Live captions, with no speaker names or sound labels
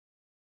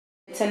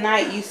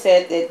Tonight you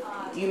said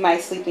that you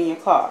might sleep in your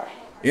car.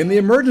 In the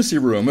emergency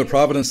room at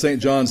Providence St.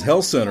 John's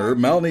Health Center,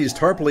 Malnese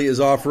Tarpley is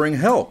offering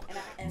help.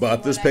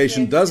 But this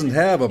patient doesn't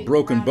have a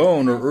broken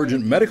bone or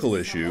urgent medical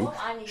issue.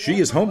 She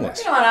is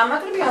homeless. I'm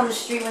not going to be on the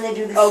street when they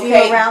do the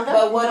street roundup.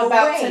 But what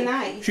about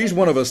tonight? She's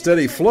one of a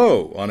steady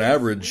flow, on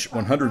average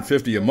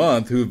 $150 a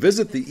month, who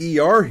visit the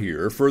ER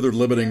here, further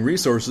limiting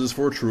resources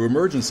for true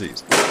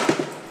emergencies.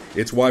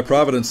 It's why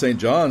Providence St.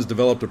 John's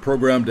developed a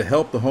program to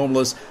help the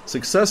homeless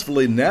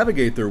successfully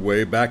navigate their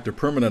way back to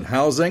permanent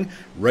housing,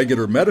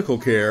 regular medical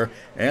care,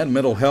 and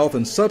mental health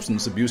and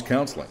substance abuse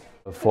counseling.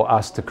 For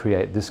us to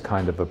create this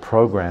kind of a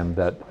program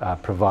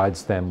that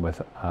provides them with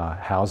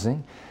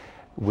housing,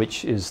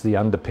 which is the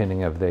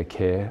underpinning of their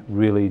care,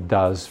 really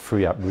does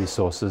free up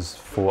resources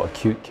for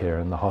acute care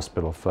in the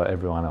hospital for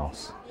everyone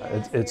else.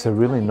 It's a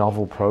really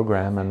novel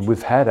program, and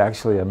we've had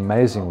actually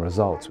amazing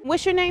results.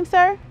 What's your name,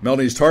 sir?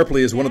 Malnese Tarpley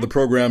is one of the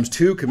program's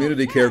 2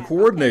 community care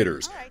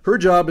coordinators. Her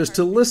job is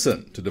to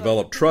listen, to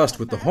develop trust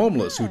with the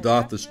homeless who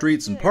dot the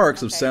streets and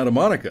parks of Santa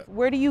Monica.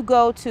 Where do you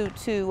go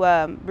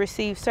to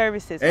receive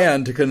services?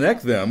 And to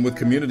connect them with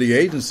community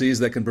agencies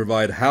that can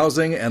provide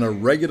housing and a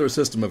regular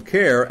system of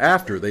care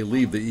after they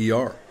leave the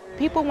ER.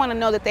 People want to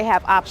know that they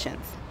have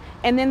options,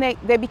 and then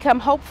they become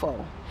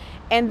hopeful.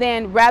 And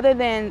then rather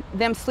than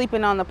them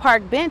sleeping on the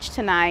park bench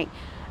tonight,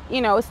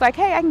 it's like,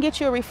 hey, I can get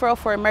you a referral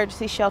for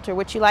emergency shelter.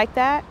 Would you like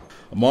that?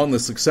 Among the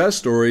success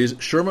stories,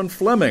 Sherman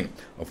Fleming,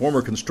 a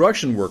former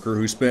construction worker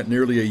who spent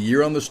nearly a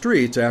year on the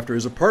streets after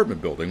his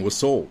apartment building was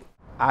sold.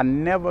 I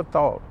never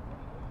thought,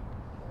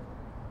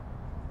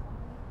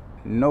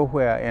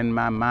 nowhere in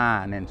my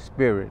mind and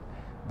spirit,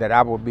 that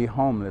I would be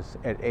homeless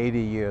at 80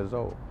 years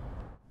old.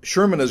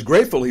 Sherman is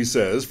grateful, he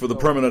says, for the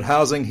permanent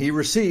housing he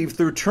received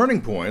through Turning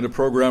Point, a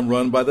program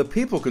run by the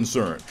People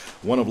Concern,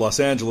 one of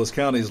Los Angeles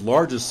County's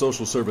largest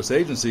social service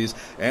agencies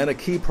and a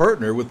key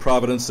partner with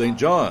Providence St.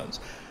 John's.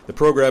 The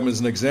program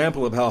is an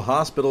example of how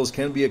hospitals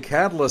can be a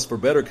catalyst for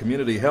better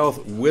community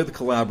health with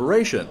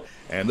collaboration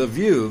and a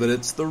view that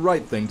it's the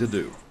right thing to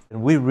do.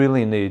 We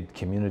really need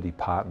community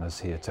partners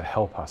here to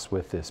help us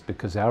with this,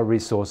 because our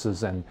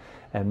resources and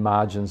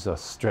margins are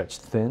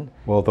stretched thin.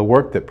 Well, the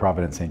work that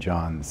Providence St.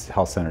 John's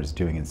Health Center is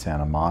doing in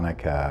Santa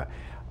Monica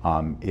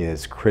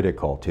is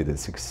critical to the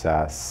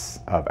success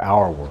of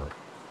our work.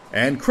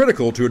 And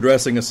critical to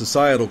addressing a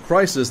societal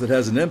crisis that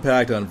has an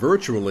impact on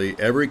virtually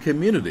every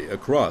community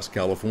across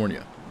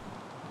California.